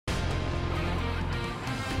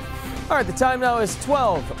All right, the time now is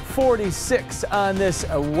 12:46 on this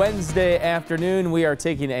Wednesday afternoon. We are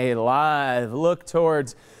taking a live look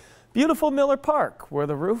towards beautiful Miller Park, where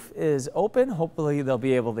the roof is open. Hopefully they'll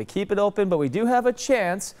be able to keep it open, but we do have a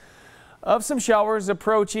chance of some showers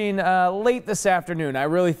approaching late this afternoon. I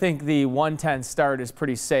really think the 1:10 start is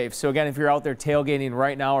pretty safe. So again, if you're out there tailgating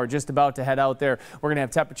right now or just about to head out there, we're going to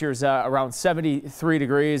have temperatures around 73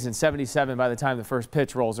 degrees and 77 by the time the first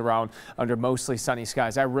pitch rolls around under mostly sunny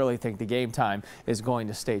skies. I really think the game time is going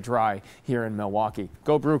to stay dry here in Milwaukee.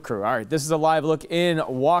 Go Brew Crew. All right, this is a live look in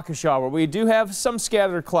Waukesha, where we do have some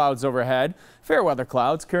scattered clouds overhead. Fair weather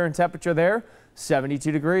clouds. Current temperature there,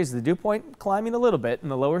 72 degrees. The dew point climbing a little bit in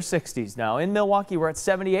the lower 60s. Now in Milwaukee, we're at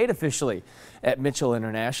 78 officially at Mitchell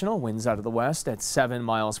International. Winds out of the west at 7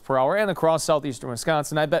 miles per hour, and across southeastern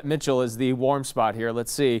Wisconsin. I bet Mitchell is the warm spot here.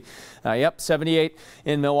 Let's see. Yep, 78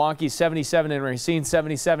 in Milwaukee, 77 in Racine,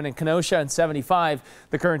 77 in Kenosha, and 75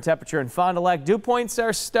 the current temperature in Fond du Lac. Dew points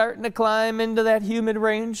are starting to climb into that humid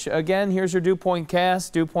range. Again, here's your dew point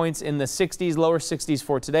cast. Dew points in the 60s, lower 60s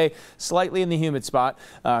for today, slightly in the humid spot.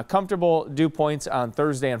 Comfortable dew points on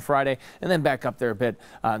Thursday and Friday, and then back up there a bit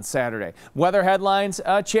on Saturday. Weather headlines,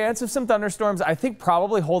 a chance of some thunderstorms. I think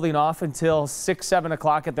probably holding off until 6, 7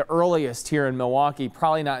 o'clock at the earliest here in Milwaukee.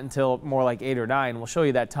 Probably not until more like 8 or 9. We'll show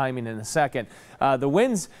you that timing in a second. The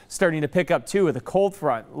winds starting to pick up too with a cold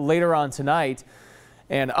front later on tonight.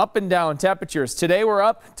 And up and down temperatures. Today we're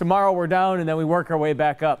up, tomorrow we're down, and then we work our way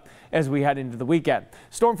back up as we head into the weekend.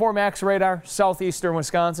 Storm 4 Max radar, southeastern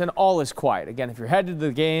Wisconsin, all is quiet. Again, if you're headed to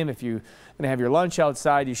the game, if you're going to have your lunch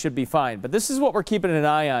outside, you should be fine. But this is what we're keeping an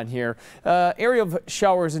eye on here. Area of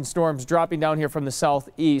showers and storms dropping down here from the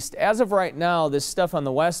southeast. As of right now, this stuff on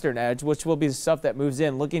the western edge, which will be the stuff that moves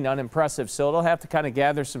in, looking unimpressive. So it'll have to kind of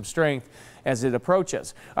gather some strength as it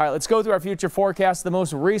approaches. All right, let's go through our future forecast, the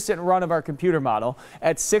most recent run of our computer model.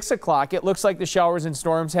 At 6 o'clock, it looks like the showers and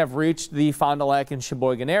storms have reached the Fond du Lac and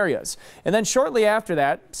Sheboygan areas. And then shortly after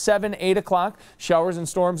that, 7, 8 o'clock, showers and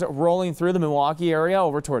storms rolling through the Milwaukee area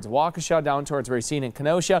over towards Waukesha, down towards Racine and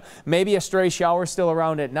Kenosha. Maybe a stray shower still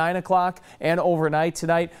around at 9 o'clock and overnight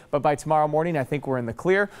tonight. But by tomorrow morning, I think we're in the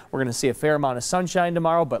clear. We're going to see a fair amount of sunshine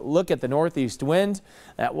tomorrow, but look at the northeast wind.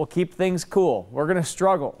 That will keep things cool. We're going to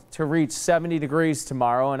struggle to reach 70 degrees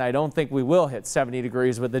tomorrow, and I don't think we will hit 70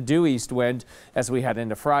 degrees with the due east wind as we head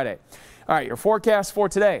into Friday. All right, your forecast for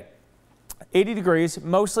today. 80 degrees,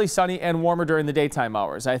 mostly sunny and warmer during the daytime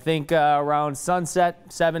hours. I think around sunset,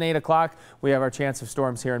 7, 8 o'clock, we have our chance of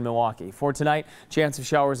storms here in Milwaukee. For tonight, chance of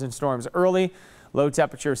showers and storms early. Low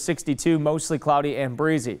temperature 62, mostly cloudy and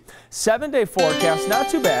breezy. 7-day forecast, not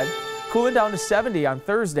too bad. Cooling down to 70 on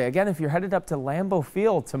Thursday. Again, if you're headed up to Lambeau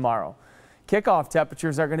Field tomorrow, kickoff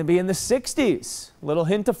temperatures are going to be in the 60s. Little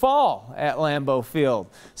hint of fall at Lambeau Field.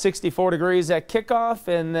 64 degrees at kickoff,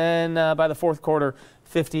 and then by the fourth quarter,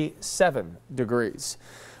 57 degrees.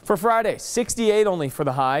 For Friday, 68 only for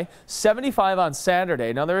the high, 75 on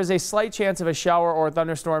Saturday. Now there is a slight chance of a shower or a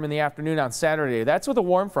thunderstorm in the afternoon on Saturday. That's with a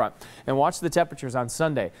warm front. And watch the temperatures on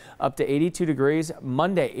Sunday. Up to 82 degrees,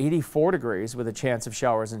 Monday 84 degrees with a chance of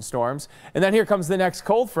showers and storms. And then here comes the next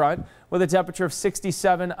cold front with a temperature of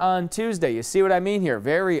 67 on Tuesday. You see what I mean here?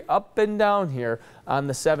 Very up and down here on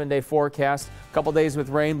the 7-day forecast. A couple days with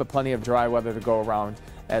rain, but plenty of dry weather to go around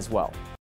as well.